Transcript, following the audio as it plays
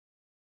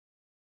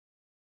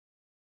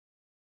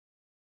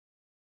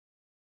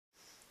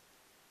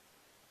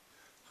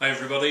Hi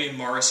everybody,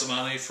 Maurice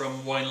Amani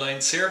from Wine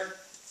Lines here,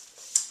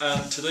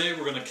 and today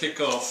we're going to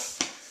kick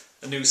off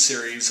a new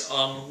series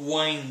on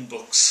wine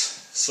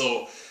books.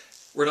 So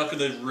we're not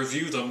going to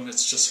review them,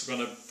 it's just we're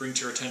going to bring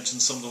to your attention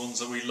some of the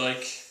ones that we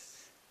like,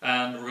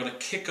 and we're going to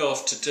kick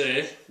off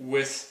today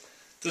with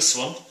this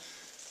one,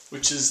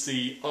 which is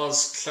the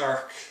Oz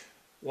Clarke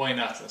Wine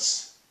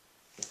Atlas.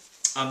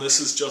 And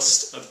this is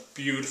just a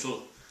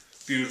beautiful,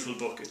 beautiful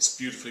book. It's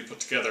beautifully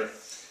put together.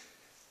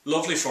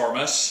 Lovely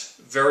format,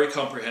 very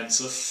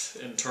comprehensive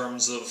in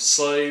terms of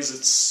size.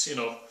 It's,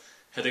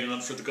 heading on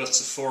for the guts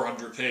of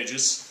 400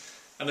 pages,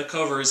 and it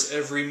covers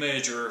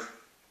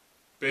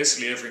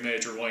basically every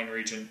major wine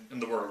region in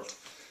the world.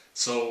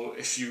 So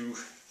if you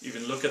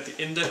even look at the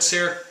index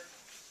here,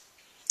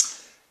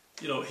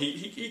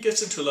 he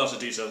gets into a lot of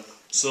detail.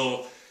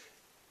 So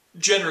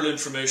general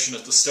information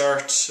at the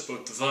start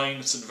about the vine,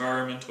 its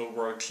environment, about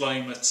world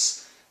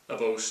climates,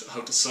 about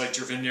how to site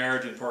your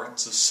vineyard, the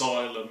importance of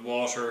soil and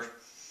water,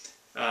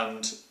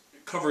 and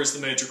covers the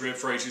major grape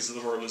varieties of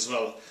the world as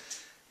well.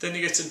 Then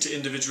he gets into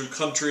individual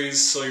countries,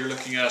 so you're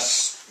looking at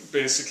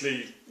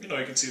basically, you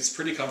can see it's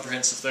pretty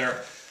comprehensive there.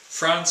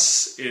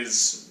 France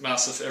is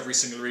massive, every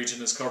single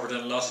region is covered in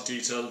a lot of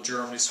detail.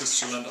 Germany,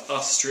 Switzerland,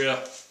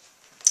 Austria.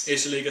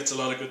 Italy gets a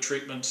lot of good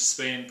treatment,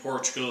 Spain,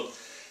 Portugal.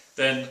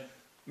 Then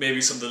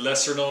maybe some of the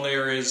lesser known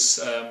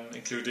areas,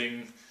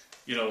 including,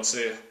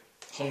 say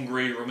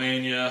Hungary,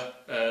 Romania,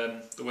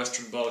 the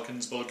Western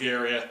Balkans,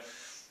 Bulgaria,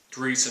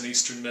 Greece and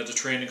Eastern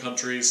Mediterranean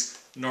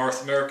countries.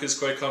 North America is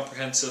quite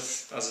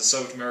comprehensive, as is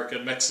South America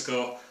and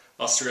Mexico,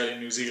 Australia,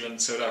 New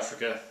Zealand, South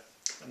Africa,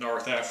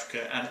 North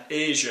Africa and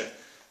Asia.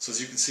 So as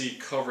you can see,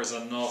 it covers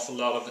an awful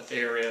lot of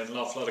area and an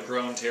awful lot of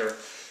ground here.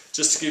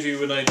 Just to give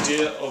you an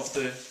idea of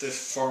the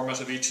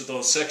format of each of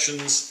those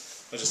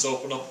sections, I just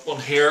open up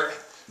one here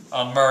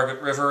on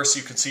Margaret River, so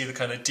you can see the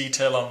kind of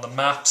detail on the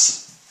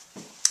maps.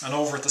 And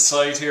over at the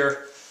side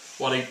here,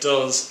 what he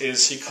does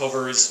is he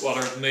covers what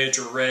are the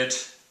major red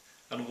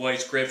and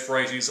white grape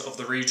varieties of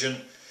the region,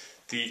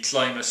 the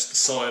climate, the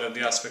soil and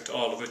the aspect,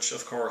 all of which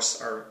of course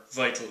are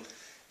vital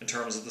in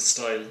terms of the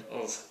style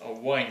of a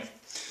wine.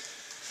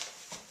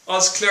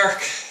 Oz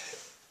Clarke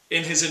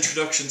in his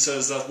introduction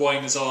says that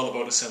wine is all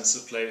about a sense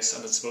of place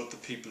and it's about the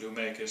people who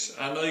make it,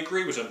 and I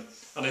agree with him,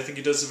 and I think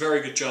he does a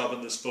very good job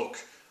in this book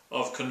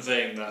of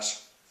conveying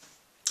that.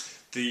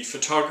 The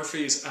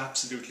photography is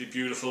absolutely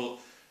beautiful,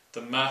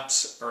 the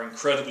maps are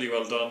incredibly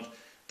well done,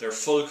 they're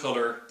full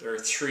colour, they're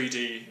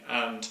 3D,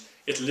 and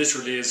it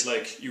literally is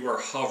like you are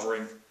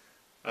hovering,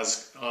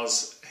 as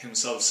Oz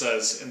himself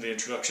says in the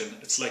introduction.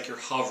 It's like you're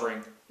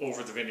hovering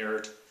over the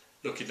vineyard,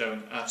 looking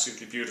down.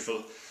 Absolutely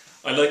beautiful.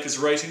 I like his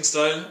writing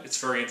style.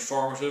 It's very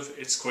informative,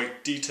 it's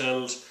quite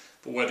detailed,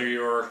 but whether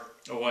you're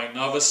a wine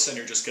novice and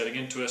you're just getting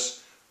into it,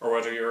 or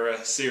whether you're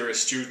a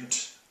serious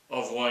student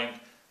of wine,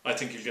 I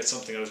think you'll get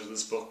something out of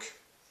this book.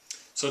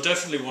 So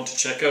definitely one to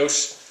check out.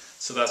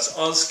 So that's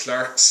Oz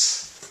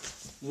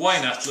Clarke's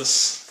Wine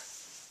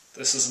Atlas.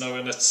 This is now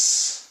in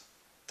its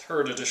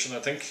third edition, I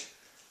think.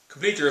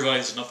 Completely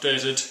revised and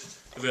updated,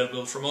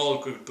 available from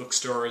all good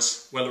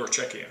bookstores, well worth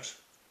checking out.